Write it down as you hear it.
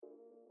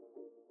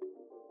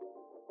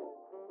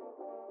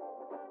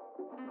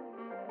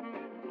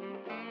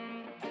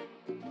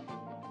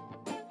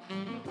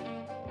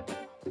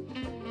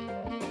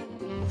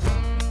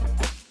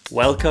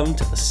Welcome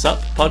to the SUP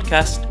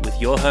podcast with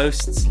your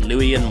hosts,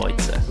 Louis and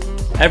Moitza.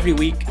 Every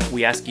week,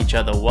 we ask each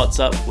other what's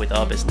up with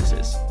our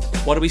businesses.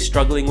 What are we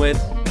struggling with?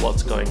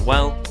 What's going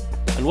well?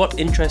 And what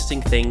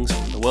interesting things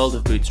from the world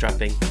of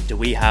bootstrapping do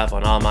we have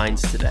on our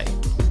minds today?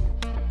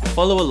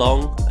 Follow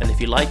along, and if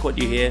you like what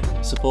you hear,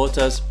 support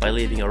us by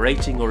leaving a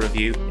rating or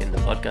review in the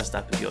podcast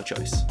app of your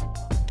choice.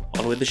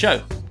 On with the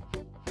show.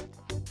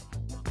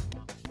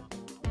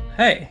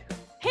 Hey.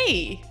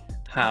 Hey.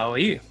 How are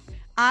you?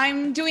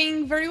 I'm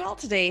doing very well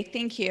today.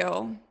 Thank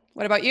you.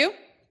 What about you?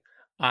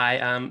 I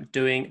am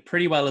doing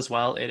pretty well as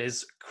well. It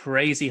is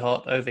crazy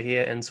hot over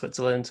here in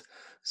Switzerland,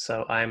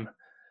 so I'm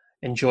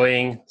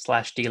enjoying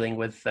 / dealing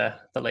with the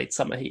late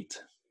summer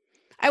heat.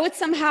 I would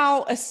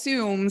somehow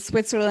assume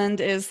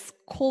Switzerland is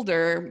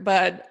colder,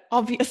 but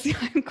obviously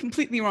I'm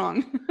completely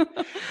wrong.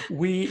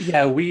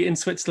 We in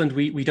Switzerland,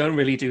 we don't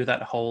really do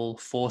that whole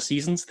 4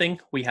 seasons thing.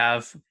 We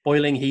have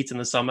boiling heat in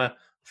the summer,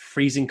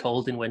 freezing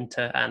cold in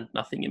winter, and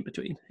nothing in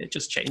between. It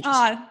just changes.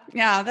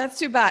 Yeah, that's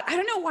too bad. I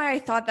don't know why I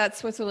thought that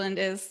Switzerland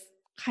is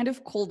kind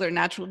of colder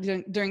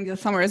naturally during the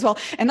summer as well.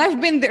 And I've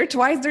been there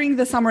twice during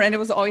the summer and it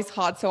was always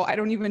hot. So I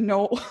don't even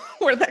know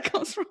where that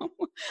comes from.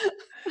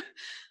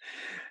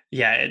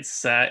 Yeah,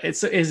 it's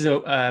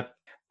a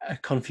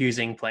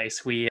confusing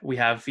place. We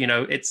have,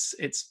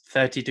 it's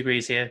 30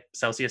 degrees here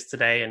Celsius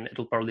today, and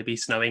it'll probably be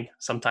snowing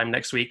sometime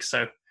next week.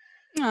 So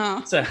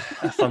It's a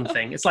fun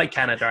thing. It's like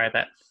Canada, I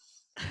bet.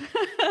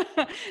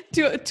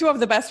 two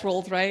of the best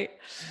worlds, right?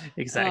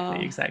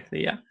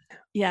 Exactly.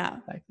 Yeah.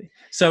 Exactly.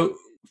 So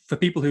for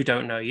people who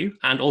don't know you,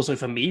 and also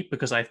for me,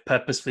 because I've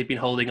purposefully been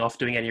holding off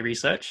doing any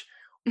research,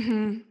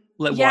 why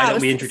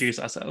don't we introduce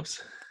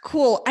ourselves?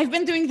 Cool. I've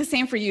been doing the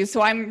same for you, so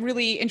I'm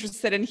really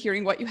interested in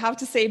hearing what you have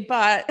to say.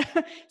 But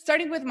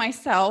starting with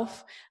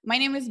myself, my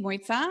name is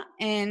Moitza,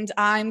 and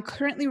I'm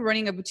currently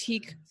running a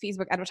boutique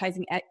Facebook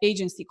advertising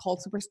agency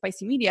called Super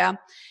Spicy Media.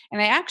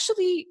 And I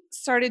actually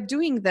started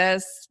doing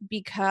this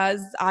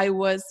because I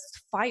was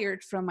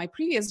fired from my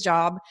previous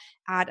job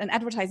at an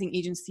advertising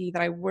agency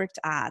that I worked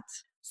at.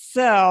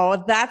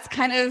 So that's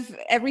kind of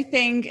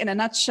everything in a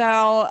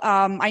nutshell.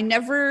 I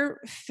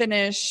never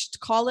finished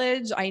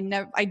college. I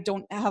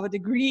don't have a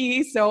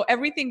degree. So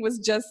everything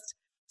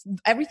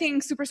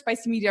Super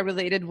Spicy Media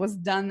related was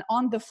done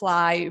on the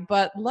fly.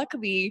 But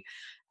luckily,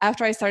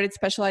 after I started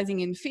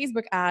specializing in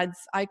Facebook ads,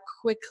 I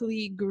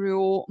quickly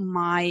grew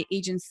my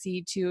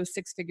agency to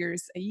 6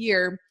 figures a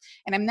year.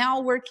 And I'm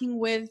now working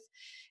with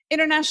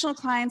international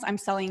clients. I'm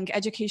selling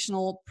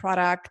educational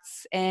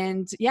products,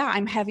 and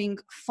I'm having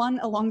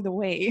fun along the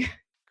way.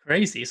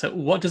 Crazy. So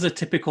what does a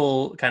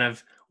typical kind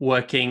of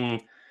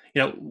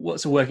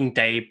what's a working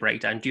day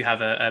breakdown? Do you have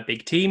a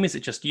big team? Is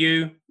it just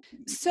you?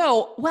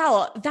 So,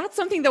 well, that's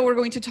something that we're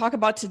going to talk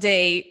about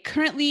today.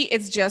 Currently,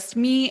 it's just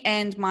me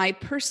and my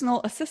personal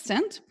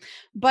assistant,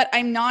 but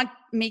I'm not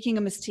making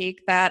a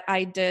mistake that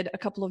I did a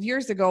couple of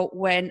years ago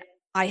when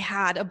I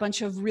had a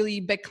bunch of really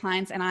big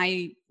clients and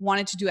I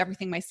wanted to do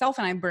everything myself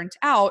and I burnt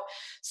out.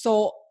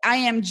 So I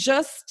am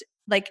just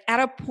like at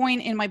a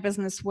point in my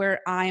business where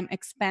I'm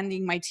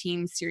expanding my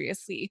team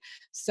seriously.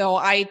 So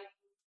I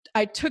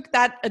took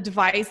that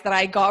advice that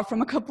I got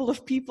from a couple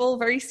of people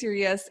very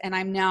serious, and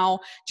I'm now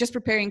just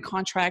preparing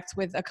contracts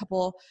with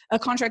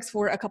contracts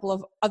for a couple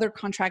of other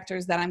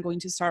contractors that I'm going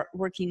to start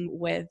working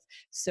with.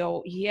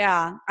 So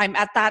yeah, I'm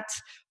at that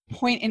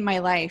point in my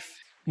life.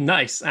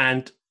 Nice.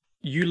 And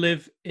you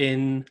live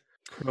in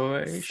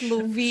Croatia?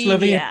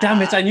 Slovenia.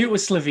 Damn it, I knew it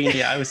was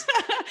Slovenia.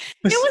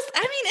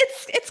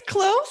 It's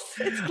close.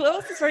 It's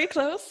close. It's very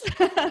close.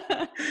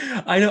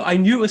 I know. I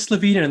knew it was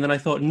Slovenia, and then I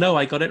thought, no,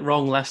 I got it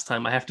wrong last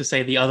time. I have to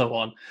say the other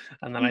one.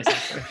 And then I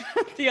said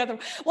the other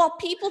one. Well,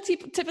 people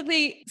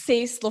typically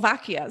say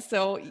Slovakia.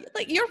 So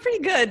you're pretty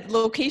good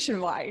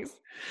location-wise.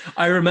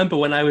 I remember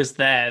when I was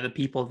there, the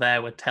people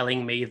there were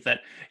telling me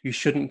that you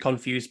shouldn't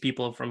confuse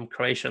people from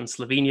Croatia and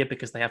Slovenia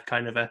because they have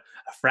kind of a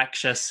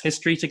fractious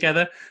history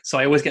together. So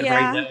I always get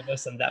very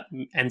nervous, and that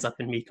ends up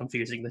in me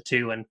confusing the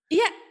two. And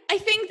I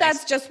think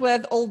that's just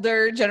with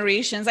older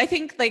generations. I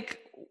think like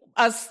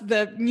us,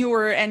 the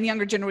newer and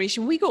younger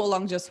generation, we go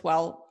along just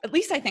well. At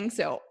least I think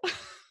so.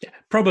 Yeah,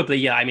 probably.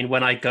 Yeah. I mean,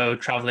 when I go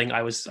traveling,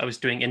 I was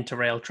doing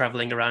Interrail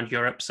traveling around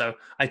Europe. So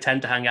I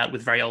tend to hang out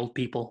with very old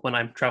people when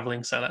I'm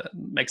traveling. So that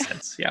makes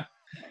sense. Yeah.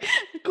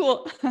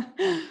 Cool.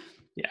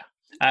 Yeah.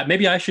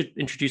 Maybe I should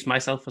introduce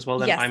myself as well.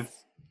 Then. Yes. I'm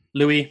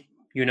Louis.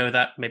 You know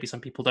that. Maybe some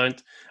people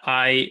don't.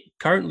 I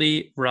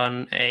currently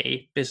run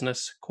a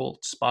business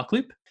called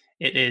Sparkloop.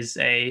 It is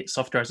a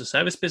software as a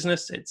service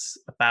business. It's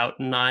about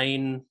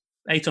 8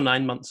 or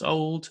 9 months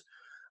old.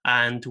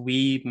 And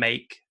we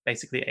make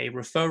basically a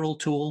referral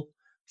tool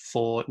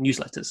for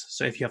newsletters.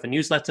 So if you have a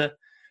newsletter,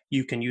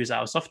 you can use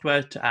our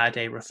software to add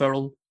a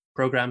referral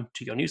program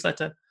to your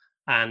newsletter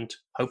and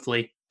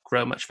hopefully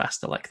grow much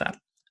faster like that.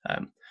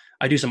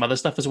 I do some other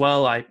stuff as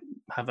well. I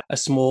have a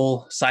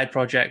small side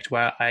project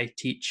where I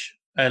teach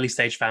early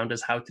stage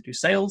founders how to do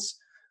sales.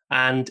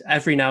 And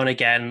every now and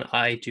again,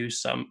 I do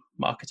some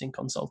marketing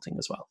consulting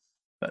as well.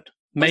 But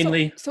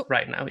mainly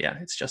right now,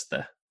 it's just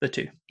the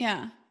two.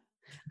 Yeah.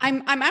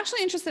 I'm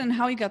actually interested in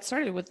how you got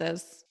started with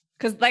this.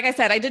 Because like I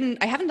said,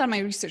 I haven't done my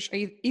research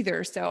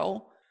either.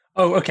 So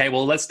Oh, okay.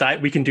 Well, let's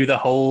dive. We can do the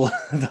whole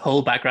the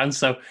whole background.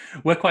 So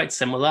we're quite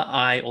similar.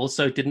 I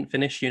also didn't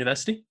finish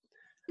university.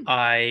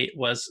 I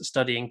was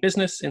studying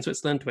business in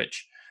Switzerland,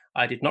 which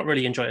I did not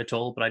really enjoy at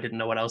all, but I didn't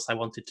know what else I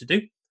wanted to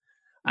do.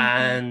 hmm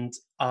And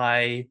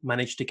I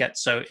managed to get,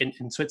 so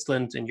in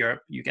Switzerland, in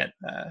Europe, you get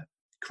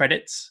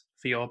credits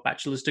for your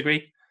bachelor's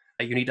degree.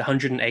 You need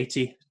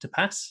 180 to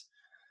pass.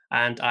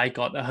 And I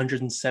got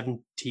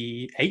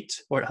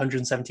 178 or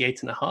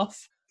 178 and a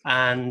half.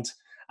 And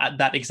at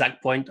that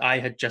exact point, I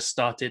had just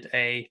started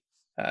a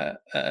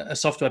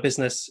software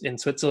business in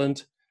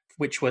Switzerland,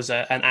 which was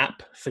an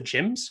app for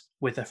gyms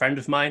with a friend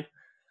of mine.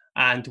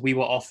 And we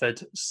were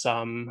offered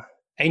some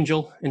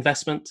angel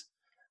investment.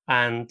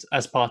 And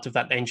as part of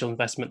that angel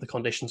investment, the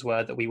conditions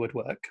were that we would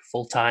work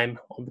full time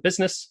on the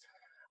business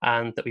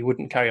and that we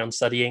wouldn't carry on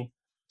studying.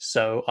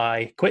 So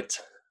I quit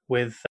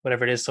with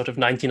whatever it is, sort of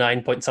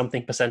 99 point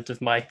something percent of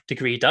my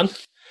degree done.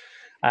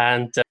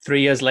 And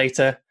 3 years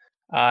later,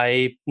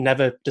 I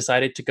never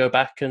decided to go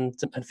back and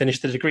finish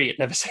the degree. It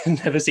never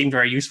never seemed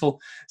very useful.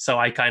 So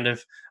I kind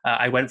of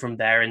I went from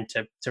there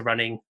into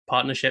running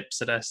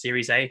partnerships at a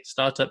Series A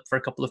startup for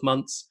a couple of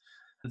months.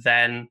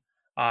 Then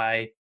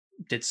I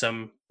did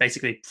some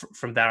basically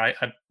from there.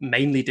 I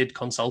mainly did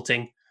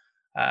consulting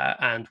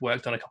and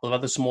worked on a couple of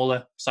other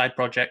smaller side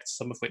projects,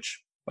 some of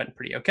which went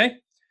pretty okay.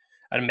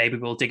 And maybe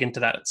we'll dig into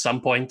that at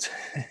some point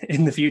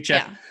in the future.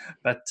 yeah.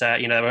 But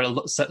there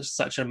were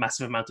such a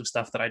massive amount of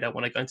stuff that I don't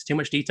want to go into too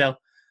much detail.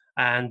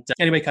 And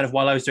anyway, kind of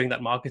while I was doing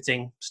that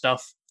marketing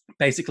stuff,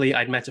 basically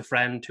I'd met a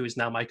friend who is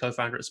now my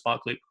co-founder at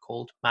Sparkloop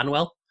called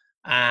Manuel,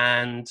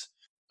 and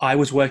I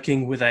was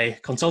working with a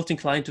consulting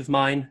client of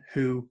mine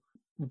who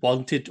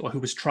wanted or who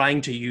was trying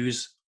to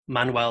use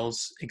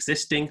Manuel's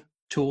existing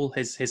tool,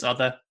 his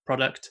other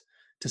product,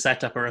 to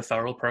set up a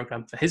referral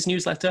program for his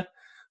newsletter.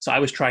 So I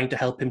was trying to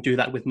help him do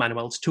that with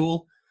Manuel's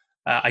tool.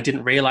 I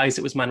didn't realize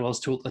it was Manuel's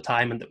tool at the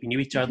time and that we knew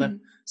each other.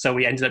 So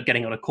we ended up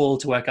getting on a call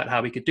to work out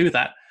how we could do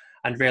that,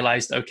 and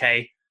realized,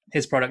 okay,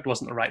 his product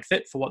wasn't the right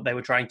fit for what they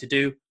were trying to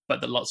do,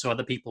 but that lots of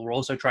other people were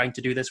also trying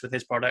to do this with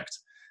his product.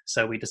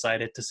 So we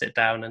decided to sit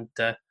down and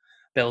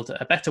build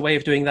a better way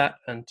of doing that.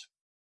 And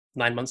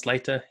 9 months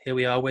later, here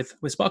we are with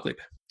Sparkloop.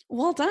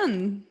 Well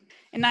done.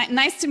 And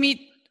nice to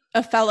meet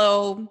a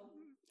fellow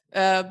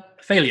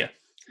failure.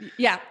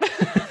 Yeah.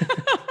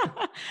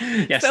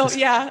 Yes. So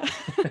yeah,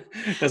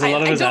 there's a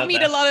lot of us out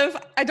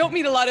there. I don't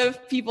meet a lot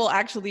of people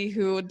actually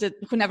who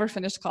never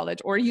finished college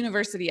or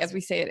university, as we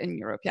say it in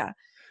Europe. Yeah.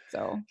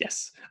 So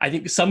yes, I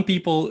think some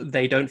people,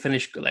 they don't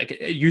finish. Like,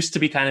 it used to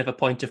be kind of a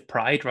point of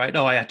pride, right?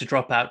 Oh, I had to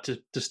drop out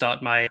to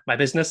start my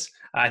business.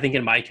 I think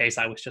in my case,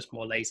 I was just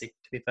more lazy,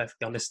 to be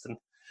perfectly honest, and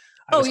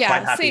I was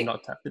quite happy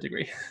not to have the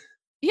degree.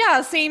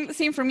 Yeah,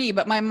 same for me.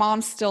 But my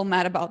mom's still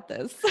mad about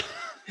this.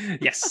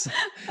 Yes.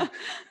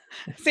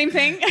 Same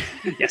thing.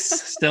 Yes,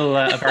 still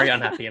very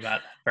unhappy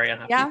about it. Very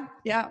unhappy.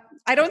 Yeah.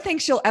 I don't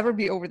think she'll ever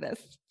be over this.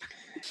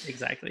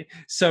 Exactly.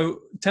 So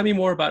tell me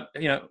more about,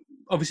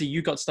 obviously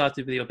you got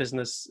started with your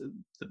business,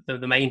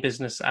 the main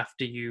business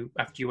after you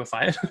were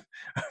fired.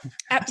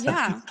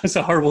 Yeah.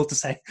 So horrible to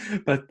say,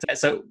 but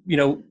so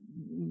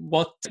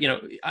what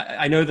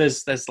I know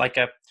there's like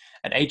an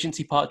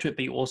agency part to it,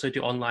 but you also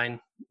do online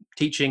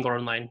teaching or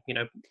online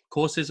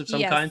courses of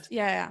some kind.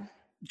 Yeah.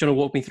 Do you want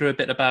to walk me through a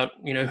bit about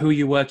who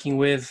you're working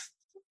with,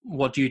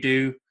 what do you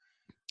do?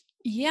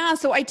 Yeah,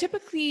 so I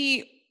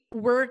typically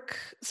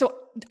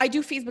I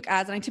do Facebook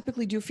ads, and I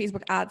typically do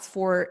Facebook ads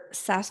for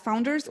SaaS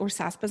founders or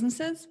SaaS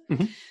businesses,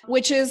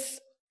 which is,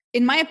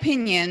 in my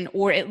opinion,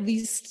 or at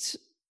least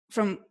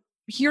from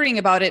hearing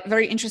about it,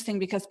 very interesting,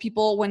 because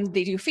people, when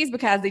they do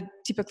Facebook ads, they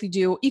typically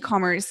do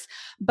e-commerce.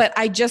 But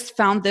I just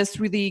found this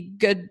really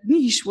good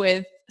niche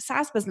with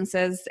SaaS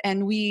businesses,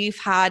 and we've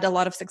had a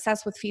lot of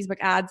success with Facebook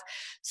ads.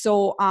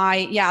 So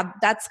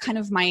that's kind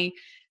of my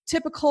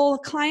typical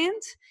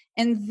client.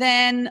 And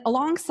then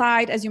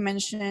alongside, as you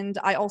mentioned,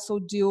 I also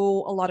do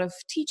a lot of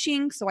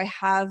teaching. So I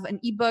have an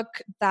ebook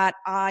that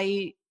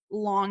I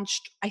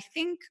launched, I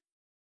think,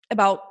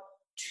 about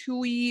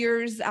 2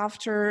 years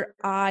after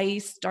I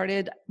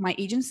started my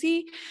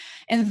agency.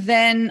 And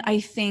then I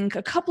think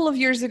a couple of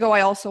years ago,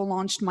 I also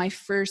launched my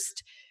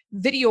first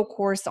video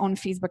course on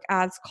Facebook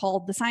ads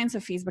called The Science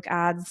of Facebook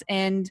Ads.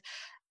 And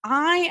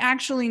I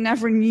actually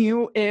never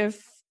knew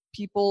if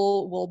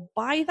people will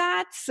buy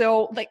that.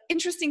 So, like,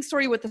 interesting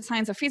story with The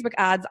Science of Facebook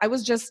Ads. I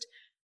was just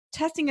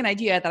testing an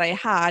idea that I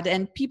had,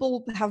 and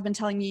people have been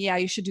telling me, yeah,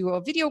 you should do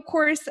a video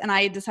course. And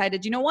I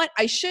decided, you know what,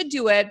 I should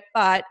do it,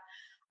 but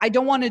I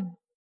don't want to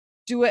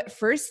do it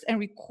first and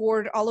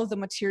record all of the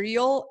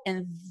material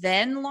and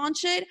then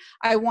launch it.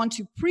 I want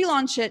to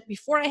pre-launch it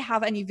before I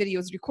have any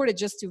videos recorded,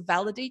 just to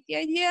validate the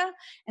idea,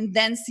 and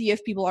then see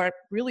if people are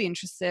really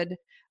interested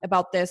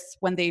about this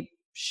when they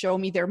show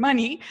me their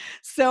money.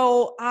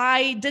 So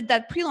I did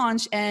that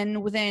pre-launch,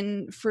 and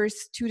within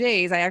first 2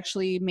 days, I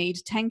actually made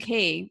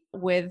 10K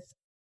with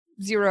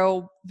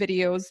 0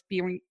 videos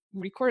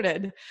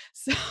recorded.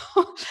 So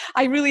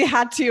I really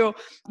had to,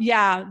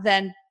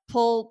 then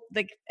pull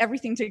like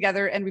everything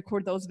together and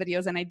record those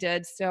videos, and I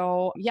did.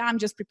 So yeah, I'm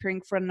just preparing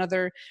for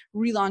another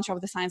relaunch of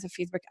the Science of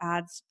Facebook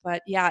Ads.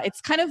 But yeah, it's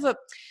kind of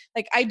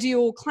like I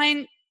do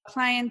client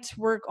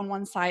work on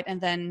one side and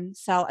then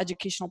sell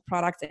educational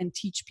products and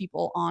teach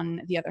people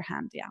on the other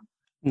hand. Yeah.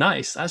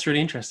 Nice. That's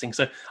really interesting.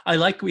 So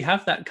we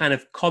have that kind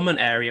of common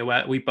area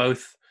where we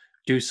both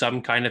do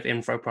some kind of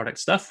info product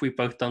stuff. We've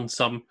both done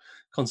some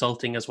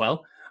consulting as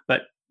well.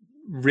 But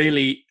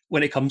really,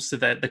 when it comes to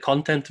the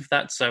content of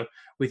that, so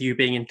with you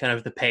being in kind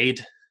of the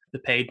paid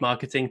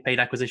marketing, paid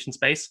acquisition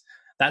space,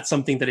 that's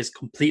something that is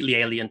completely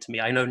alien to me.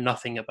 I know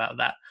nothing about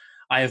that.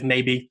 I have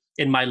maybe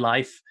in my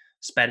life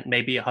spent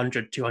maybe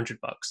 $100-200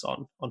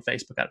 on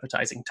Facebook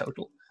advertising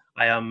total.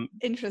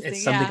 Interesting.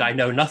 It's something I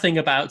know nothing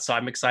about, so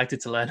I'm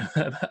excited to learn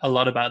a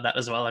lot about that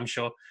as well. I'm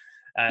sure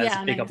it's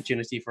a big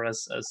opportunity for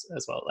us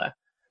as well there.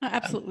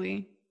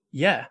 Absolutely.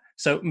 Yeah.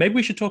 So maybe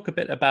we should talk a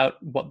bit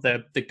about what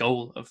the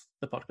goal of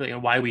the podcast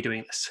and why are we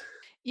doing this?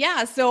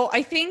 Yeah. So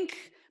I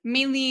think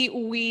mainly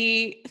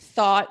we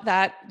thought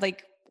that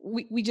like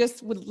we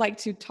just would like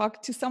to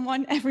talk to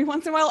someone every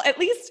once in a while. At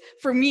least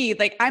for me,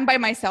 like I'm by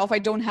myself. I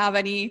don't have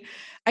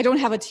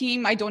a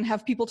team. I don't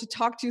have people to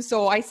talk to.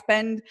 So I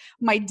spend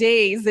my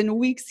days and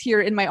weeks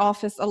here in my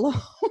office alone.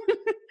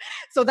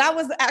 So that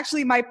was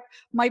actually my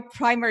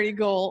primary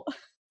goal.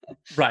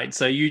 Right.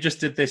 So you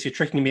just did this. You're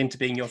tricking me into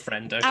being your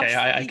friend. Okay.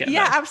 I get that.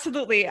 Yeah,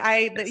 absolutely.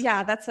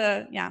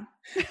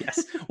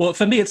 Yes. Well,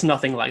 for me, it's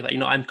nothing like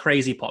that. I'm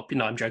crazy pop.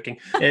 I'm joking.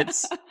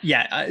 It's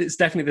it's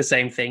definitely the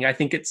same thing. I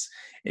think it's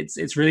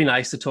really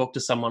nice to talk to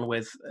someone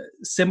with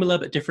similar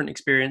but different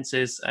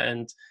experiences,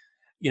 and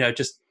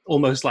just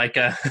almost like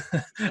a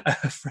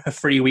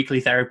free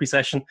weekly therapy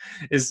session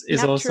is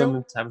awesome.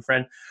 True. To have a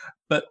friend.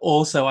 But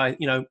also, I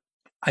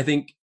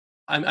think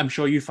I'm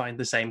sure you find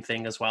the same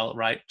thing as well,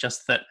 right?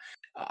 Just that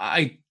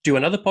I do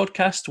another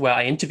podcast where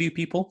I interview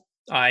people.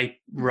 I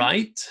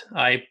write.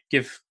 I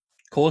give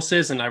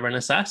courses and I run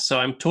a SaaS. So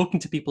I'm talking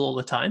to people all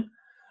the time,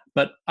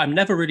 but I'm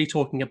never really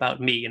talking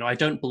about me. I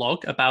don't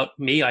blog about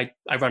me. I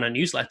run a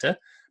newsletter,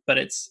 but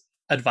it's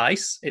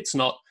advice. It's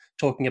not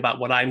talking about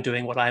what I'm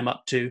doing, what I'm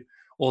up to,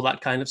 all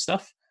that kind of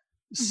stuff.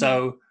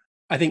 So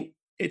I think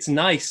it's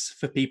nice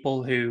for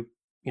people who,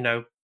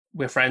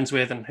 we're friends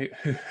with and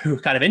who are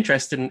kind of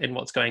interested in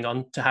what's going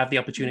on to have the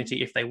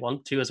opportunity, if they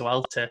want to as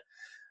well, to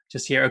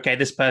just hear, okay,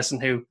 this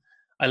person who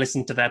I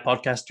listen to their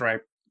podcast or I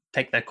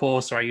take their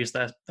course or I use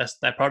their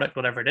product,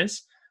 whatever it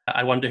is.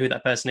 I wonder who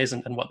that person is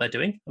and what they're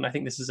doing. And I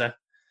think this is an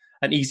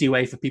easy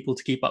way for people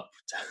to keep up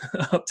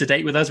to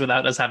date with us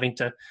without us having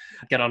to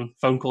get on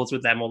phone calls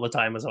with them all the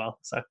time as well.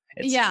 So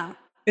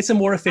it's a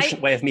more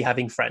efficient way of me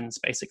having friends,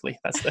 basically.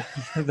 That's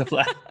the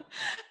plan.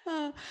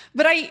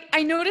 But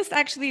I noticed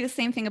actually the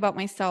same thing about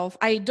myself.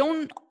 I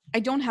don't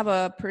have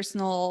a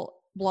personal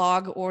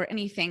blog or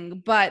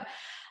anything, but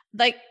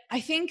like, I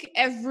think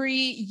every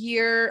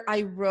year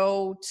I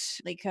wrote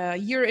like a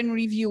year in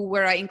review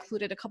where I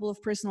included a couple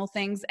of personal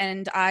things.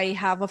 And I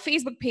have a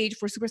Facebook page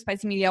for Super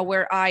Spicy Media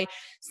where I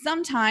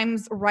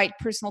sometimes write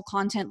personal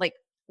content, like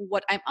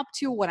what I'm up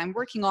to, what I'm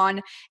working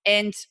on.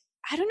 And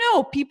I don't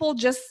know, people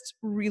just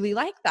really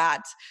like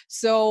that.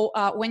 So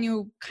when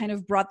you kind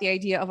of brought the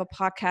idea of a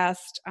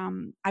podcast,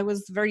 I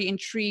was very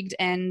intrigued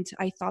and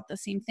I thought the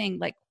same thing,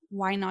 like,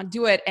 why not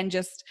do it and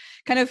just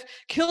kind of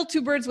kill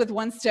two birds with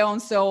one stone?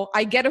 So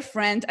I get a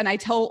friend and I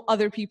tell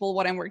other people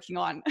what I'm working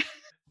on.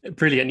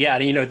 Brilliant. Yeah.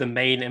 And, the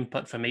main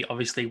input for me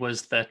obviously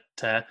was that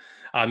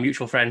our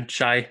mutual friend,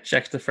 Shai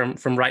Schechter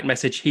from Right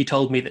Message, he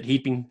told me that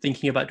he'd been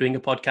thinking about doing a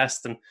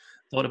podcast and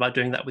thought about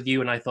doing that with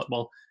you. And I thought,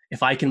 well,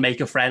 if I can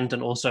make a friend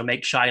and also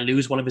make Shai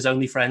lose one of his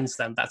only friends,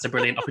 then that's a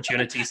brilliant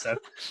opportunity. So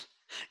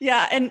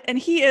yeah. And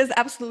he is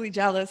absolutely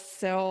jealous.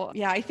 So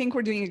yeah, I think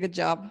we're doing a good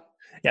job.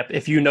 Yep.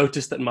 If you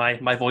notice that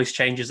my voice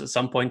changes at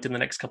some point in the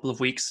next couple of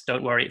weeks,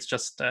 don't worry. It's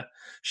just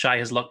Shai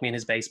has locked me in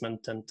his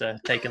basement and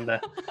taken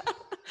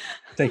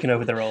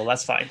over the role.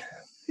 That's fine.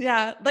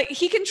 Yeah, like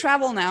he can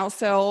travel now,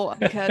 so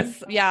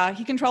because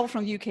he can travel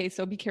from the UK.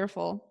 So be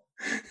careful.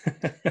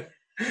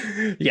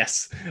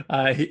 Yes,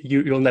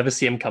 you'll never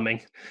see him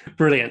coming.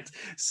 Brilliant.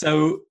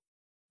 So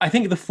I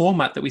think the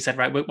format that we said,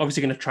 right, we're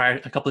obviously going to try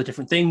a couple of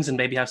different things and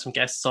maybe have some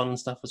guests on and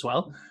stuff as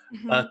well.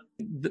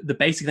 The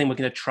basic thing we're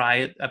going to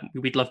try,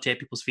 we'd love to hear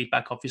people's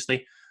feedback,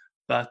 obviously,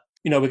 but,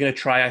 we're going to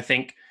try, I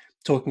think,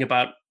 talking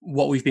about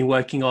what we've been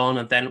working on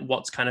and then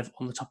what's kind of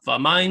on the top of our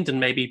mind and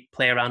maybe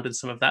play around with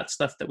some of that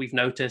stuff that we've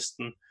noticed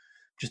and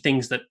just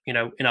things that,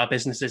 in our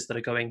businesses that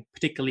are going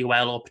particularly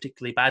well or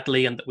particularly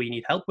badly and that we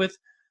need help with.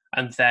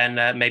 And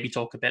then maybe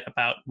talk a bit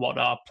about what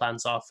our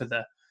plans are for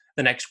the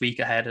next week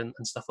ahead and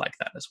stuff like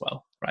that as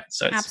well, right?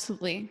 So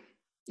absolutely,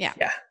 yeah.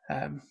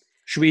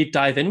 Should we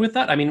dive in with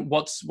that? I mean,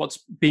 what's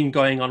been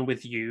going on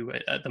with you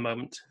at the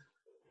moment?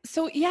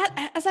 So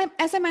as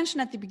I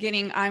mentioned at the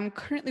beginning, I'm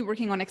currently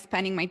working on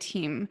expanding my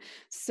team.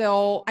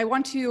 So I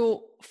want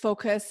to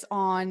focus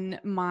on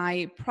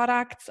my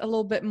products a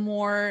little bit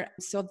more.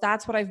 So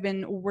that's what I've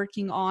been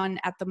working on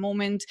at the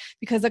moment,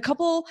 because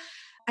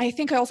I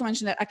think I also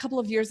mentioned that a couple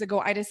of years ago,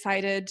 I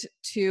decided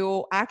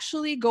to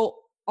actually go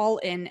all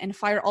in and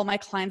fire all my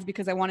clients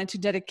because I wanted to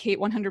dedicate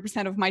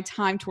 100% of my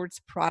time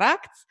towards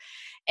products.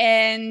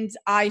 And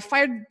I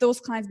fired those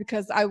clients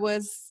because I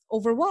was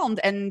overwhelmed,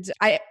 and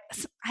I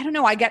don't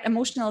know, I get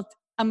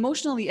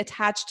emotionally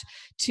attached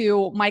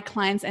to my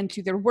clients and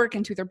to their work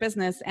and to their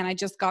business, and I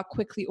just got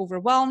quickly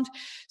overwhelmed.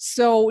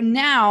 So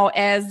now,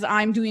 as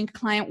I'm doing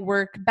client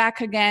work back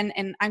again,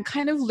 and I'm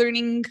kind of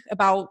learning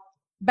about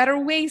better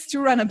ways to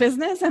run a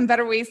business and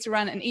better ways to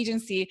run an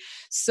agency.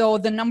 So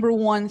the number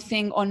one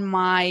thing on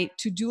my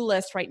to-do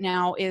list right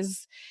now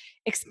is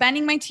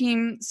expanding my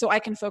team so I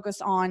can focus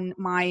on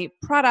my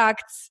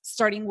products,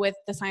 starting with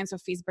the science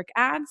of Facebook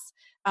ads.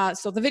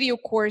 So the video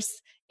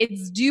course,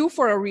 it's due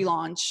for a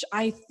relaunch.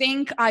 I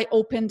think I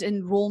opened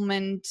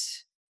enrollment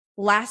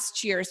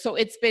last year. So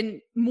it's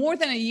been more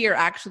than a year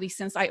actually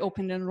since I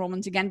opened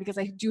enrollment again, because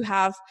I do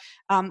have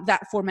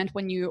that format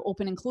when you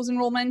open and close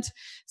enrollment.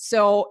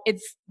 So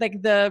it's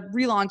like the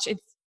relaunch,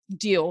 it's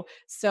due.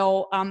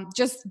 So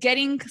just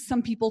getting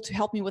some people to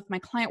help me with my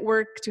client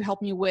work, to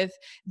help me with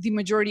the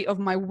majority of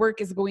my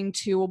work, is going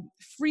to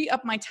free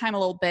up my time a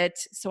little bit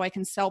so I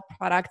can sell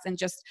products and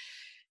just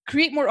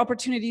create more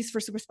opportunities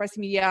for Super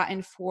Spicy Media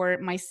and for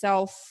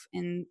myself.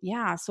 And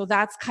yeah, so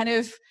that's kind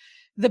of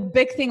the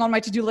big thing on my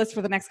to-do list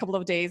for the next couple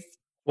of days.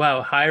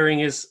 Wow,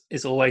 hiring is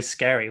always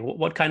scary.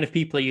 What kind of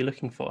people are you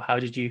looking for? How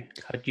did you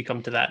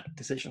come to that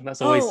decision?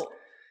 It's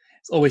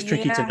always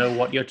tricky to know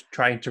what you're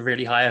trying to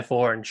really hire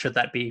for, and should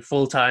that be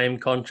full-time,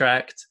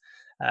 contract,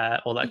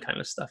 all that kind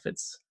of stuff.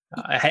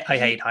 I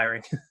hate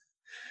hiring.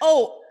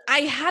 I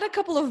had a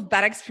couple of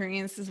bad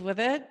experiences with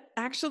it,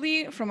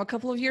 actually, from a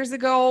couple of years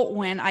ago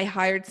when I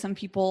hired some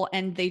people,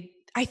 and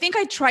I think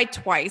I tried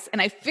twice and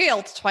I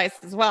failed twice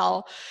as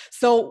well.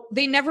 So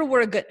they never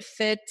were a good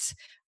fit.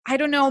 I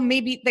don't know,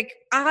 maybe like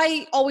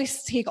I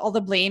always take all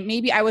the blame.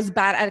 Maybe I was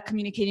bad at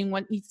communicating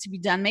what needs to be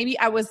done. Maybe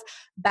I was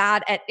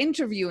bad at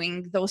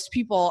interviewing those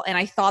people, and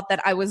I thought that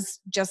I was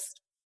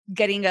just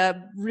getting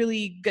a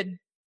really good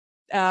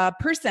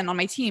person on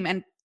my team,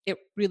 and it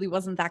really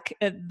wasn't that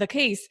the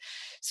case.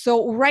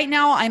 So right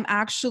now I'm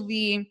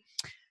actually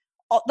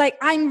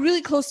I'm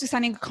really close to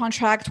signing a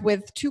contract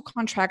with 2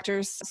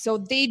 contractors. So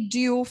they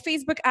do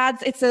Facebook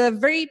ads. It's a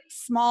very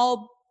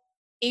small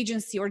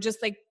agency, or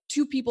just like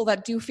 2 people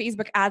that do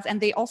Facebook ads,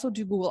 and they also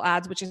do Google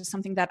ads, which is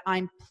something that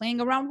I'm playing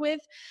around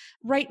with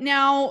right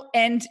now.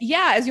 And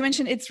yeah, as you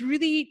mentioned, it's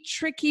really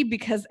tricky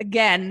because,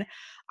 again,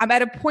 I'm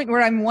at a point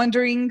where I'm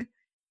wondering,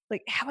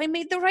 like, have I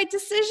made the right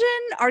decision?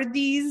 Are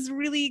these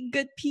really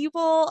good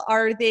people?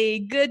 Are they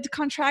good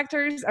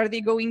contractors? Are they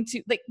going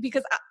to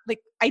because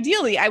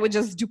ideally I would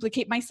just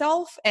duplicate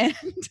myself and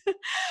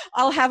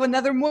I'll have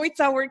another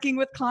Moitza working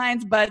with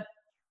clients, but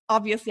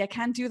obviously I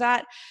can't do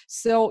that.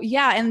 So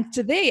yeah, and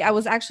today I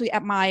was actually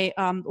at my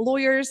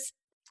lawyer's.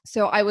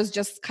 So I was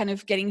just kind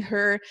of getting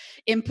her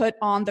input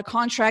on the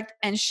contract,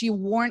 and she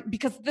warned,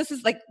 because this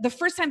is like the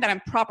first time that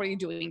I'm properly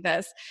doing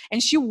this,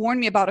 and she warned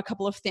me about a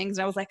couple of things.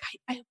 And I was like,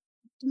 I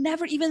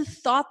never even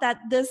thought that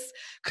this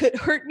could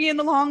hurt me in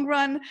the long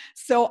run.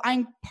 So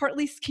I'm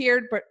partly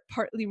scared, but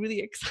partly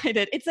really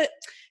excited.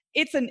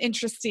 It's an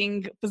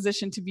interesting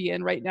position to be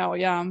in right now.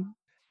 Yeah.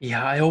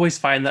 Yeah, I always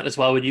find that as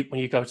well when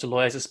you go to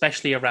lawyers,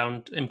 especially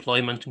around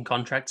employment and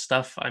contract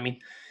stuff. I mean,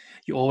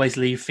 you always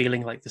leave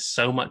feeling like there's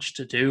so much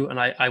to do. And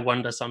I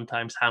wonder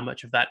sometimes how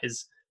much of that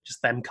is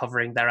just them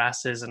covering their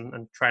asses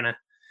and trying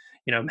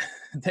to,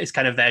 it's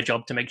kind of their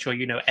job to make sure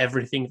you know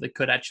everything that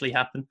could actually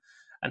happen.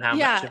 And how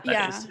much of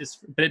that is,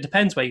 but it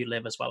depends where you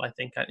live as well. I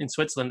think in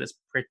Switzerland it's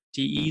pretty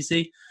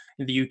easy.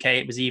 In the UK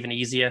it was even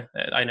easier.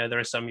 I know there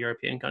are some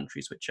European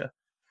countries which are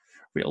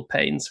real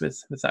pains with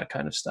that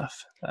kind of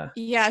stuff.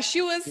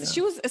 She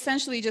was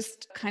essentially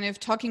just kind of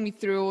talking me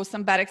through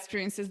some bad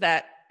experiences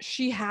that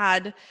she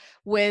had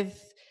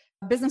with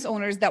business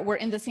owners that were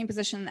in the same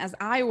position as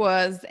I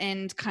was,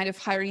 and kind of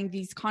hiring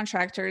these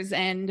contractors.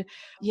 And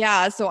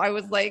yeah, so I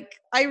was like,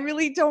 I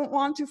really don't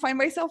want to find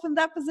myself in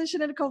that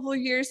position in a couple of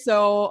years.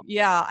 So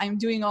yeah, I'm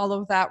doing all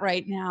of that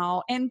right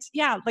now. And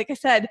yeah, like I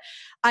said,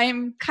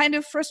 I'm kind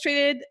of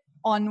frustrated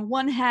on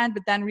one hand,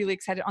 but then really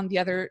excited on the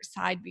other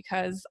side,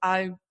 because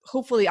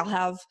hopefully I'll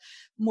have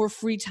more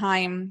free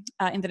time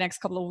in the next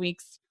couple of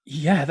weeks.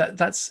 Yeah,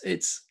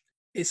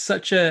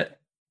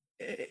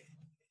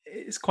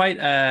 it's quite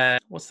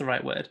what's the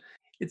right word?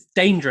 It's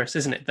dangerous,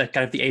 isn't it? The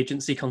kind of the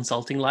agency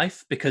consulting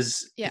life,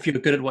 because if you're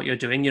good at what you're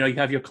doing, you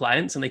have your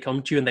clients and they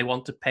come to you and they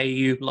want to pay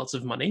you lots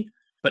of money,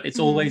 but it's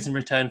always in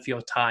return for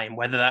your time,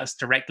 whether that's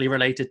directly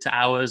related to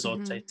hours or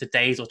to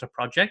days or to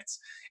projects.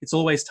 It's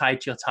always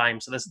tied to your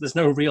time. So there's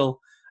no real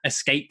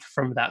escape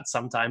from that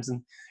sometimes.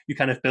 And you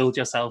kind of build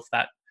yourself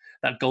that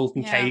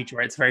golden cage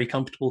where it's very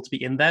comfortable to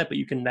be in there, but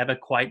you can never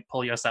quite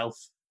pull yourself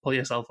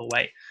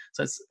away.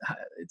 So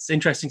it's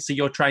interesting. So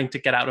you're trying to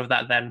get out of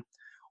that then,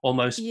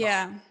 almost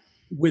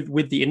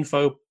with the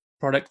info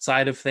product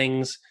side of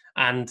things,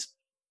 and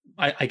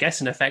I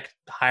guess in effect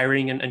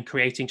hiring and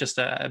creating just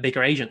a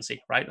bigger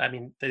agency, right? I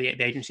mean,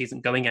 the agency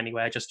isn't going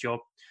anywhere, just you're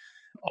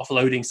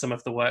offloading some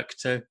of the work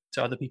to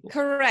other people.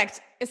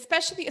 Correct.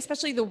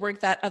 Especially the work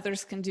that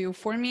others can do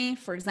for me.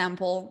 For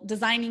example,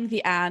 designing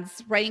the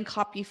ads, writing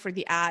copy for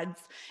the ads,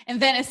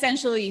 and then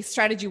essentially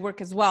strategy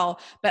work as well.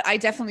 But I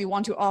definitely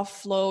want to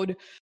offload,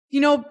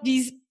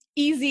 these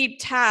easy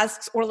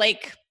tasks, or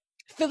like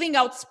filling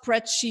out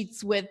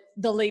spreadsheets with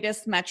the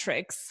latest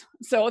metrics.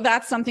 So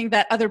that's something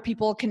that other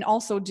people can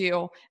also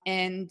do.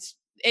 And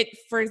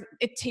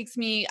it takes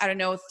me, I don't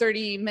know,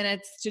 30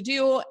 minutes to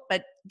do,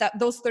 but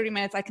those 30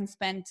 minutes I can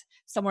spend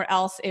somewhere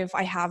else if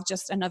I have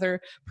just another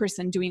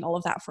person doing all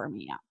of that for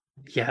me.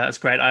 Yeah, that's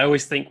great. I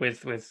always think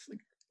with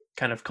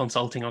kind of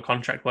consulting or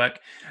contract work,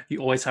 you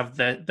always have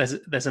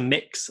there's a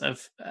mix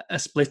of a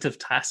split of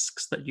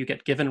tasks that you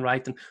get given,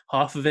 right? And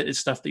half of it is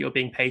stuff that you're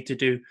being paid to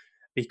do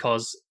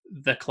because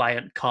the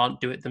client can't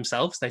do it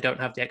themselves. They don't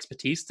have the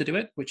expertise to do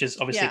it, which is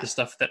obviously the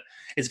stuff that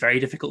is very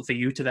difficult for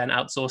you to then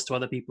outsource to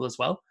other people as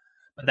well.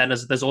 But then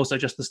there's also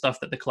just the stuff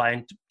that the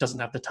client doesn't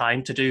have the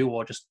time to do,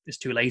 or just is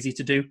too lazy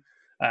to do,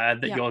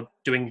 you're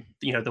doing,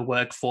 the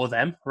work for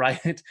them,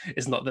 right?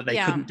 It's not that they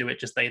couldn't do it,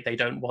 just they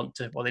don't want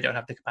to, or they don't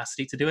have the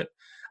capacity to do it.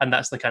 And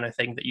that's the kind of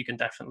thing that you can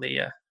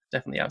definitely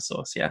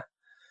outsource. Yeah.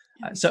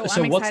 So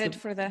I'm excited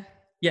for the...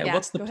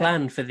 what's the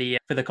plan for the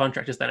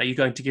contractors then? Are you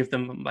going to give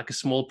them like a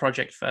small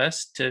project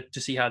first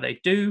to see how they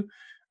do?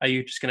 Are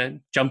you just going to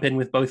jump in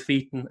with both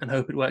feet and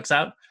hope it works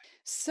out?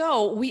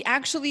 So we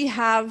actually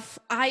have,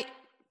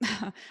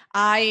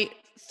 I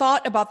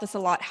thought about this a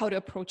lot, how to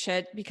approach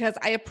it, because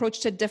I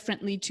approached it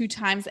differently 2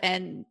 times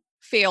and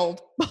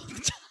failed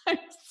both times.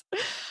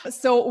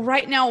 So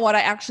right now what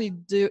I actually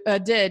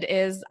did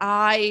is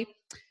I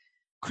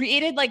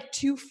created like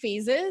 2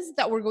 phases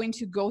that we're going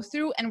to go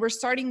through. And we're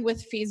starting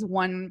with phase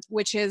 1,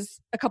 which is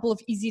a couple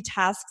of easy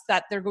tasks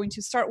that they're going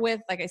to start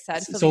with. Like I said,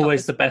 it's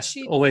always the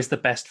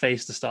best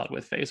phase to start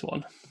with, phase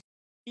 1.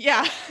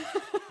 Yeah.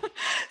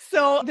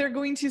 So they're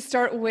going to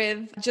start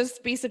with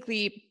just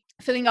basically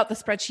filling out the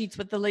spreadsheets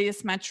with the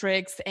latest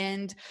metrics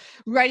and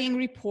writing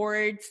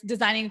reports,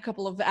 designing a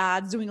couple of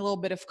ads, doing a little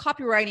bit of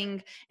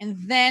copywriting. And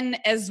then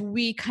as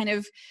we kind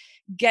of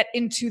get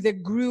into the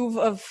groove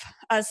of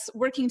us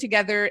working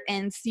together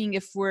and seeing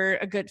if we're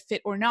a good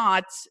fit or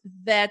not,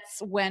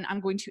 that's when I'm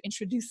going to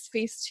introduce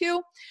phase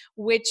 2,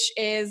 which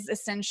is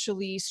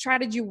essentially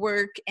strategy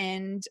work,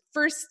 and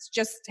first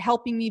just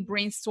helping me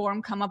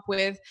brainstorm, come up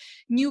with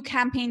new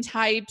campaign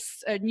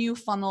types, new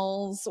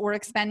funnels, or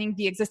expanding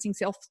the existing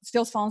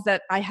sales funnels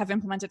that I have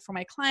implemented for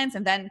my clients.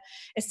 And then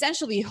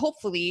essentially,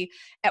 hopefully,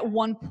 at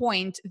one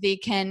point, they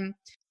can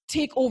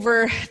take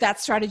over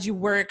that strategy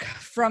work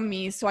from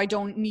me, so I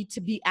don't need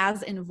to be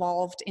as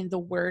involved in the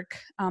work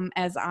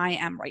as I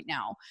am right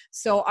now.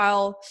 So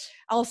I'll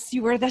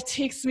see where that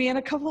takes me in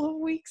a couple of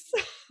weeks.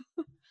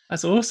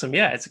 That's awesome.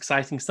 Yeah, it's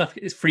exciting stuff.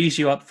 It frees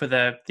you up for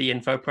the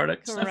info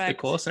product stuff, the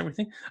course and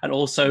everything, and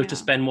also to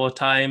spend more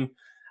time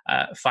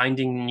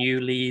finding new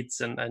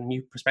leads and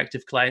new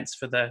prospective clients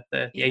for the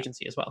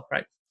agency as well,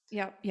 right?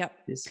 Yeah.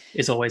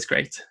 Is always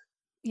great.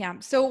 Yeah.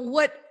 So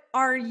what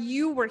are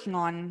you working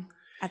on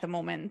at the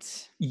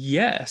moment?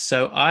 Yeah,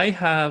 so I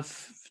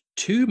have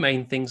 2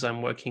 main things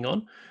I'm working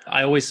on.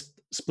 I always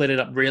split it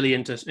up really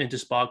into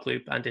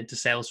SparkLoop and into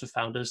Sales for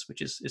Founders,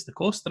 which is the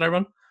course that I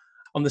run.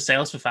 On the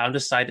Sales for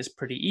Founders side, it's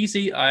pretty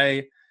easy.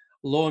 I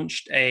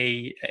launched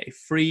a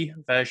free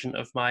version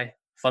of my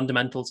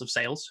Fundamentals of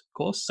Sales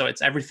course. So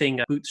it's everything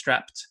a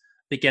bootstrapped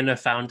beginner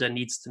founder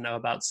needs to know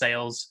about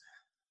sales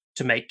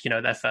to make,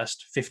 their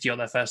first 50 or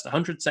their first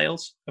 100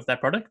 sales of their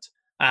product.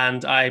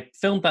 And I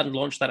filmed that and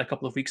launched that a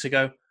couple of weeks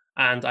ago.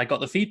 And I got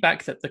the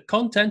feedback that the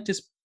content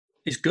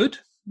is good.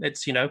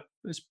 It's,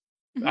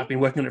 I've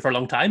been working on it for a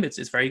long time. It's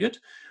very good,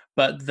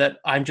 but that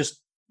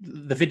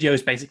the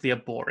videos basically are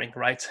boring,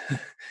 right?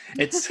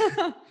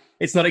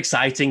 It's not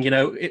exciting.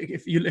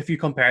 If you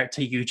compare it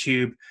to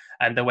YouTube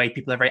and the way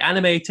people are very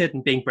animated,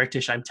 and being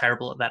British, I'm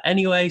terrible at that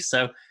anyway.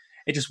 So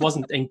it just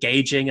wasn't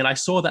engaging. And I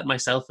saw that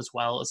myself as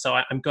well. So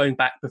I'm going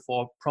back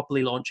before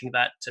properly launching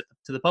that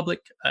to the public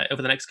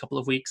over the next couple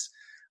of weeks,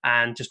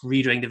 and just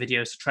redoing the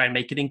videos to try and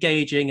make it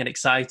engaging and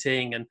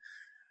exciting. And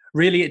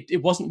really,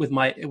 it wasn't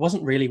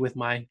really with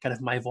my kind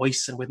of my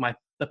voice and with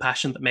the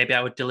passion that maybe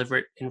I would deliver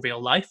it in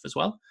real life as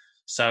well.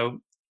 So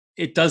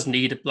it does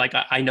need, like,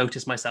 I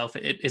notice myself,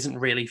 it isn't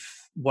really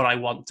what I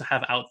want to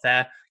have out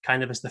there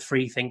kind of as the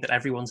free thing that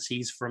everyone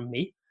sees from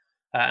me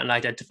and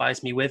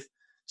identifies me with.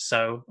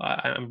 So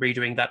I'm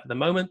redoing that at the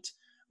moment,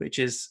 which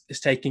is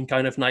taking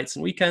kind of nights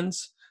and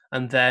weekends.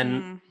 And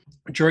then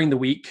during the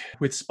week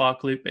with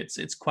SparkLoop,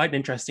 it's quite an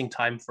interesting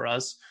time for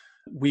us.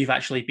 We've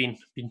actually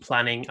been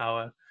planning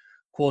our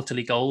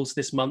quarterly goals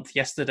this month.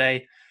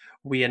 Yesterday,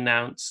 we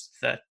announced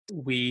that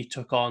we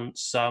took on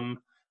some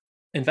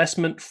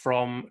investment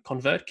from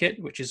ConvertKit,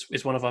 which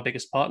is one of our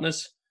biggest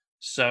partners.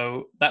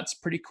 So that's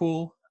pretty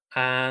cool.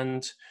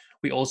 And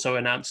we also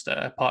announced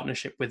a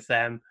partnership with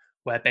them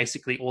where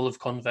basically all of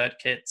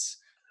ConvertKit's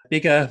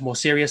bigger, more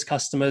serious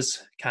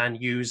customers can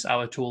use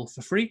our tool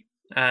for free,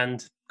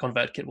 and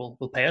ConvertKit will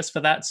pay us for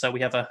that. So we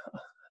have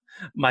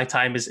my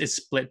time is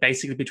split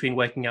basically between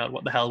working out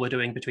what the hell we're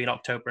doing between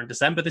October and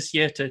December this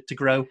year to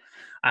grow,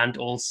 and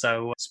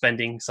also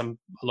spending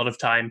a lot of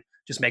time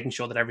just making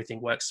sure that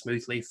everything works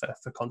smoothly for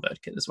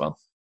ConvertKit as well.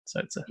 So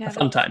it's a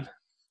fun time.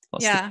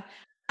 Yeah.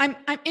 I'm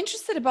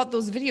interested about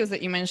those videos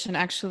that you mentioned,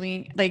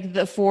 actually, like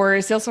the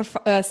for sales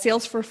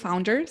for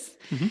founders,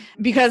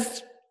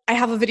 because I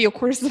have a video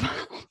course as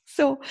well.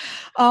 So,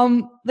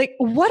 like,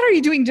 what are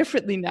you doing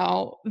differently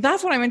now?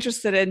 That's what I'm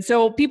interested in.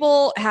 So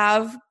people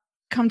have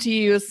come to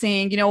you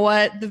saying, you know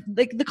what,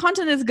 the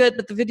content is good,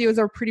 but the videos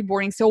are pretty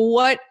boring. So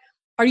what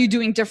are you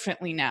doing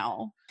differently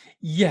now?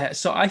 Yeah,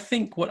 so I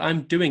think what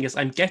I'm doing is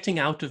I'm getting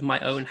out of my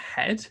own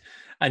head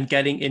and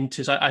getting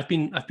into. So I've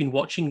been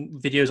watching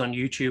videos on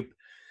YouTube,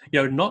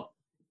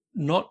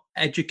 not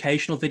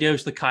educational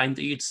videos, the kind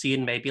that you'd see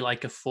in maybe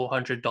like a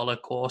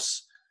 $400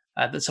 course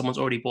that someone's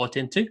already bought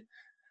into,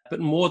 but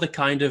more the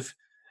kind of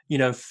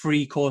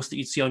free course that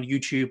you'd see on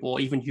YouTube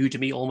or even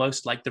Udemy,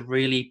 almost like the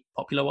really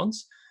popular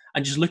ones.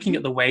 And just looking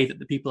at the way that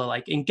the people are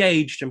like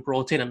engaged and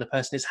brought in, and the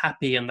person is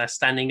happy and they're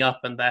standing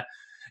up and they're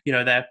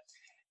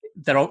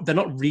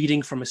not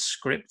reading from a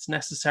script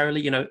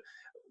necessarily.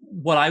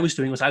 What I was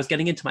doing was I was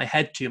getting into my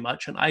head too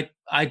much, and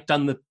I'd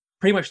done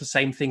pretty much the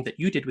same thing that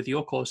you did with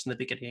your course in the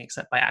beginning,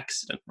 except by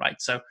accident,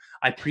 right? So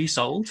I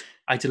pre-sold,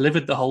 I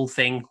delivered the whole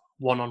thing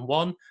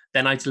one-on-one,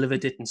 then I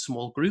delivered it in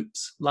small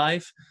groups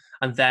live,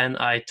 and then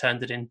I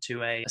turned it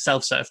into a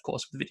self-serve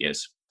course with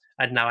videos.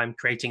 And now I'm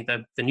creating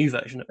the new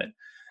version of it.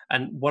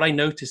 And what I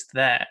noticed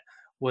there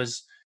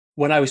was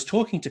when I was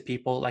talking to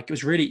people, like it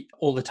was really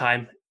all the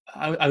time,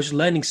 I was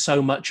learning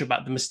so much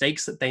about the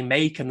mistakes that they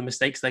make and the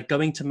mistakes they're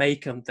going to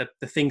make and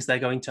the things they're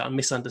going to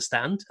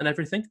misunderstand and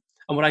everything.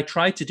 And what I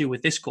tried to do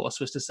with this course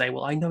was to say,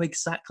 well, I know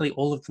exactly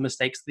all of the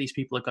mistakes that these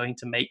people are going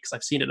to make because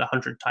I've seen it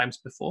 100 times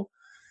before.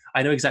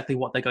 I know exactly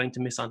what they're going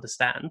to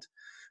misunderstand.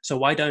 So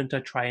why don't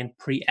I try and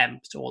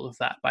preempt all of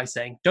that by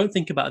saying, don't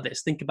think about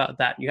this, think about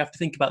that. You have to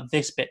think about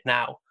this bit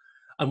now.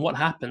 And what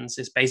happens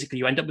is basically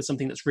you end up with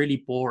something that's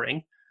really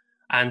boring,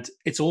 and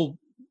it's all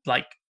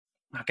like,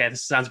 okay,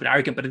 this sounds a bit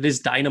arrogant, but it is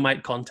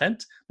dynamite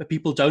content, but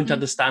people don't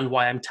understand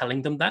why I'm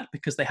telling them that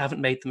because they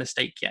haven't made the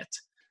mistake yet.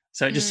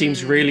 So it just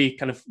seems really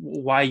kind of,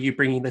 why are you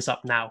bringing this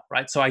up now,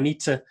 right? So I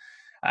need to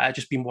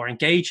just be more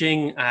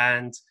engaging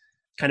and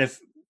kind of,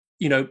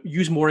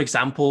 use more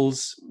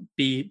examples,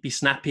 be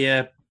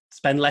snappier,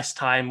 spend less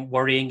time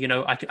worrying.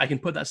 I can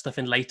put that stuff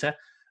in later,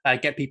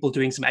 get people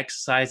doing some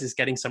exercises,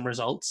 getting some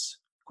results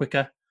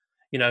quicker,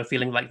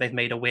 feeling like they've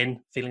made a win,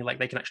 feeling like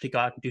they can actually go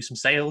out and do some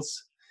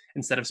sales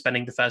instead of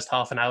spending the first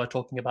half an hour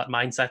talking about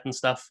mindset and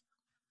stuff,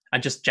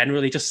 and just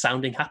generally just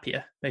sounding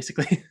happier,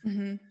 basically,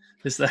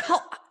 is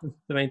the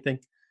main thing.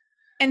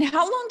 And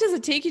how long does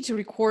it take you to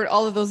record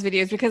all of those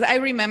videos? Because I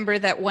remember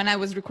that when I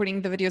was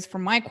recording the videos for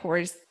my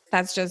course,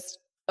 that's just,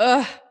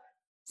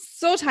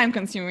 so time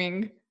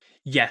consuming.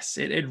 Yes,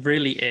 it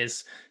really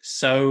is.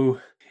 So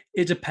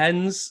it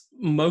depends.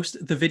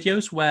 The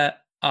videos where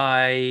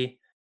I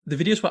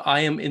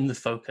am in the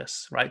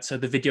focus, right? So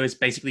the video is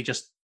basically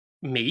just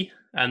me,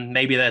 and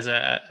maybe there's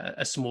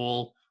a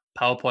small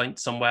PowerPoint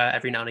somewhere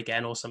every now and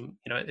again, or some,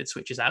 it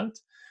switches out.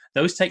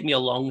 Those take me a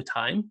long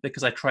time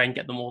because I try and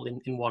get them all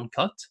in one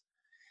cut.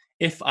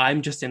 If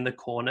I'm just in the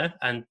corner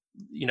and,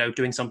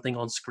 doing something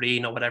on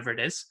screen or whatever it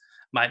is,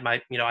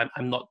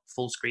 I'm not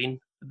full screen,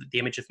 the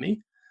image of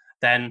me,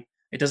 then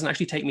it doesn't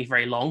actually take me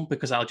very long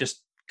because I'll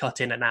just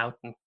cut in and out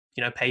and,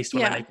 paste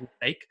when I make a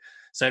mistake.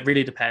 So it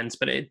really depends.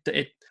 But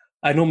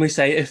I normally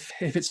say if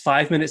it's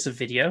 5 minutes of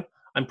video,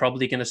 I'm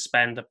probably going to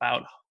spend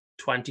about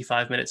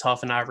 25 minutes,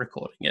 half an hour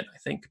recording it, I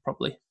think,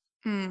 probably.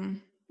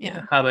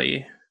 Yeah. How about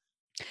you?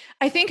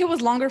 I think it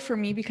was longer for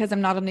me because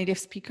I'm not a native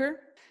speaker.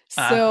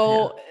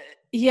 So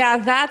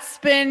that's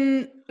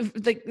been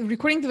like,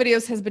 recording the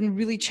videos has been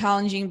really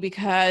challenging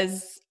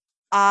because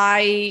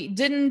I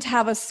didn't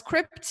have a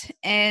script.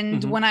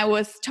 And when I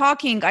was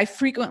talking, I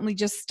frequently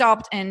just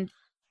stopped and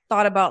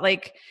thought about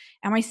like,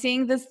 am I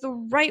saying this the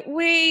right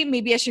way?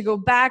 Maybe I should go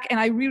back. And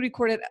I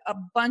re-recorded a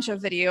bunch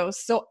of videos.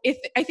 So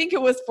I think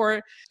it was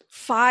for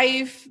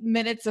 5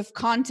 minutes of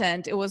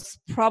content, it was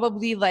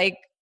probably like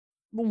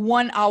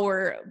 1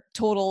 hour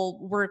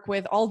total work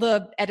with all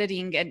the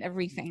editing and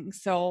everything.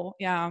 So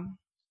yeah.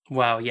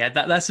 Wow. Yeah.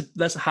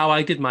 That's how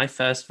I did my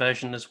first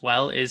version as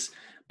well, is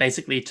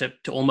basically to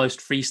almost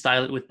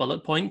freestyle it with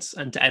bullet points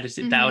and to edit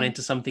it down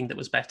into something that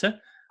was better.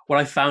 What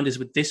I found is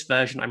with this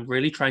version, I'm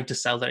really trying to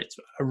sell that it's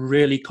a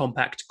really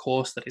compact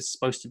course that is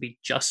supposed to be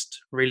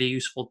just really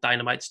useful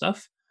dynamite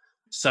stuff.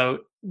 So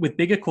with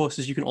bigger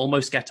courses, you can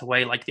almost get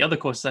away. Like the other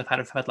courses I've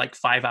had like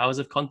 5 hours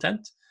of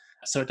content.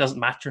 So it doesn't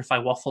matter if I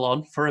waffle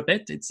on for a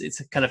bit.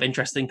 It's kind of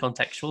interesting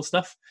contextual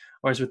stuff.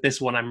 Whereas with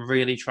this one, I'm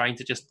really trying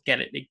to just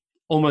get it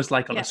almost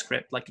like on a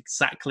script, like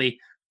exactly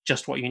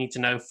just what you need to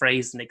know,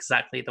 phrased in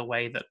exactly the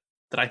way that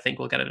I think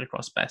will get it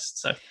across best.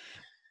 So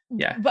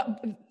yeah.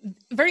 But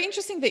very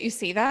interesting that you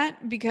say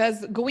that,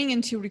 because going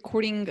into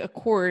recording a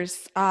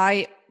course,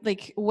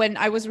 when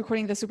I was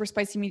recording the Super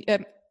Spicy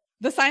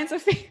the Science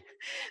of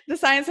the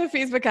science of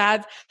Facebook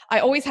ads, I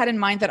always had in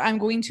mind that I'm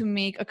going to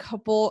make a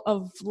couple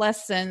of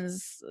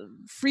lessons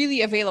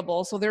freely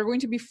available. So they're going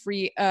to be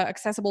free,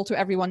 accessible to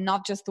everyone,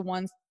 not just the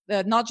ones,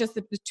 not just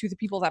to the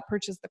people that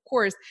purchase the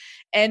course.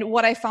 And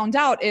what I found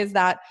out is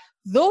that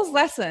those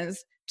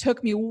lessons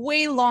took me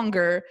way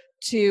longer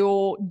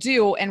to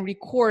do and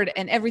record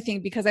and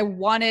everything, because I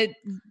wanted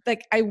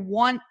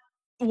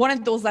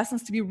those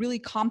lessons to be really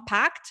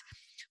compact,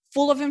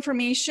 full of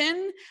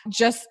information,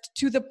 just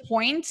to the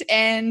point.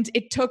 And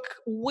it took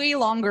way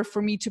longer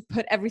for me to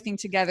put everything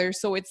together.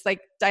 So it's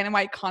like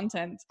dynamite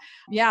content.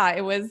 Yeah,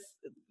 it was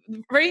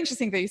very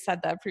interesting that you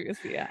said that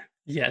previously. Yeah.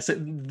 Yeah, so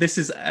this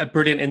is a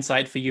brilliant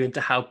insight for you into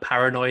how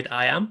paranoid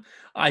I am.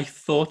 I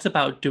thought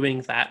about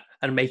doing that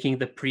and making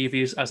the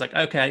previews. I was like,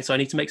 okay, so I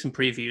need to make some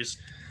previews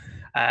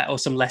or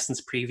some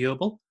lessons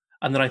previewable.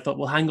 And then I thought,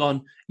 well, hang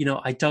on,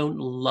 I don't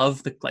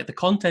love the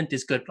content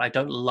is good, but I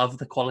don't love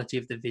the quality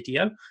of the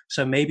video.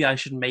 So maybe I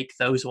should make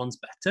those ones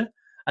better.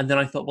 And then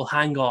I thought, well,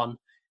 hang on,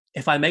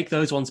 if I make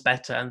those ones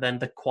better and then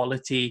the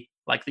quality,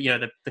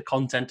 the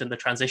content and the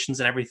transitions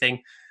and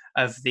everything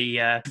of the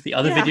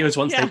other videos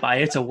once they buy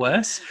it are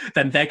worse,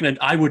 then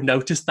I would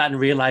notice that and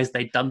realize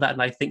they'd done that,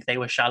 and I think they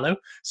were shallow.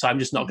 So I'm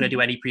just not going to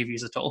do any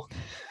previews at all.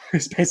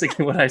 It's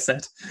basically what I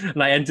said.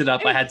 And I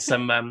had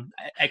some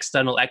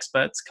external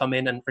experts come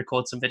in and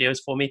record some videos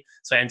for me.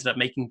 So I ended up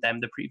making them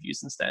the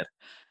previews instead.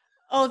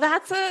 Oh,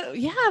 that's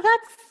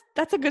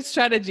a good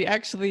strategy,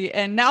 actually.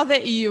 And now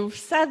that you've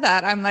said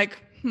that, I'm like,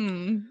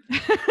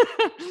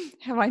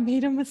 have I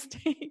made a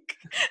mistake?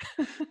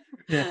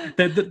 Yeah.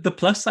 The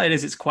plus side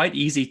is it's quite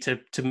easy to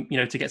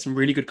get some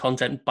really good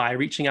content by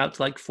reaching out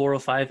to 4 or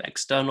 5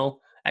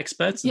 external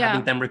experts and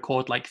having them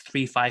record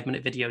 3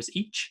 5-minute videos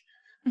each.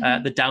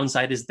 The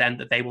downside is then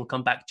that they will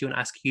come back to you and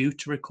ask you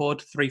to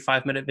record 3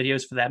 5-minute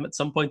videos for them at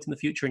some point in the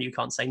future, and you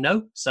can't say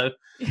no. So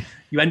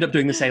you end up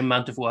doing the same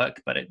amount of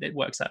work, but it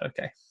works out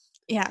okay.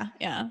 Yeah,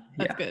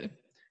 that's good.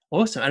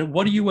 Awesome. And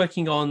what are you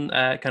working on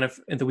kind of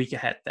in the week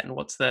ahead then?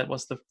 What's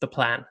the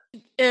plan?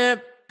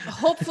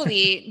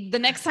 Hopefully the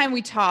next time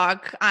we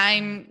talk,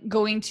 I'm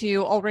going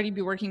to already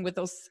be working with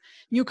those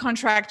new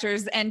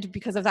contractors. And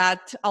because of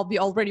that, I'll be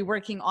already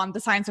working on the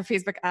Science of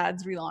Facebook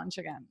Ads relaunch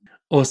again.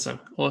 Awesome.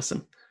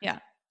 Yeah.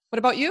 What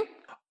about you?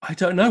 I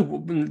don't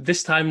know.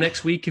 This time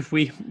next week,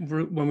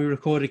 when we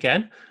record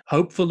again,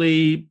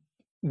 hopefully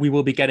we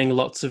will be getting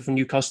lots of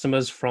new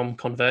customers from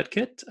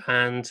ConvertKit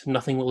and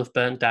nothing will have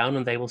burnt down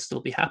and they will still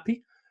be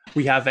happy.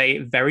 We have a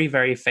very,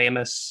 very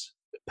famous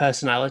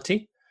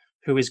personality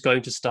who is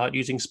going to start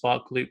using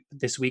SparkLoop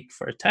this week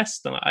for a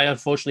test. And I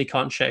unfortunately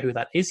can't share who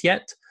that is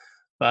yet,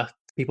 but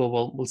people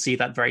will see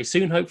that very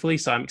soon, hopefully.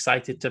 So I'm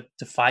excited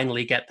to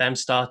finally get them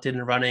started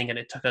and running. And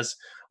it took us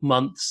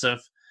months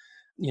of,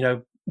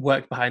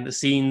 work behind the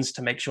scenes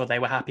to make sure they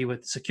were happy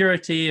with the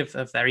security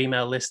of their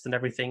email list and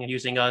everything and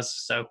using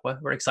us. So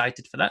we're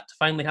excited for that to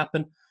finally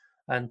happen.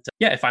 And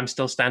if I'm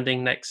still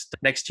standing next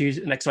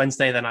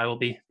Wednesday, then I will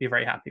be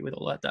very happy with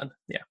all that done.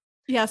 Yeah.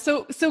 Yeah.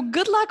 So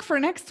good luck for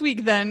next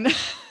week then.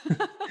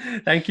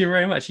 Thank you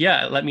very much.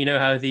 Yeah. Let me know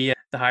how the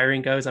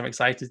hiring goes. I'm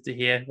excited to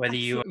hear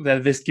whether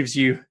this gives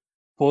you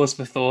pause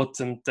for thought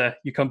and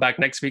you come back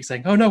next week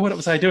saying, oh no, what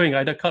was I doing?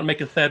 I can't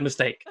make a third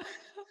mistake.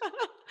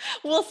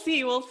 We'll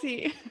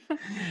see.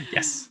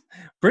 Yes.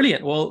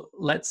 Brilliant. Well,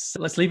 let's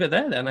leave it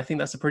there then. I think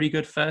that's a pretty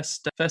good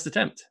first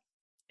attempt.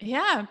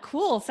 Yeah,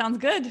 cool. Sounds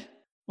good.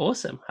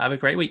 Awesome. Have a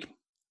great week.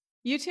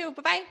 You too.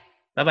 Bye-bye.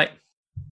 Bye-bye.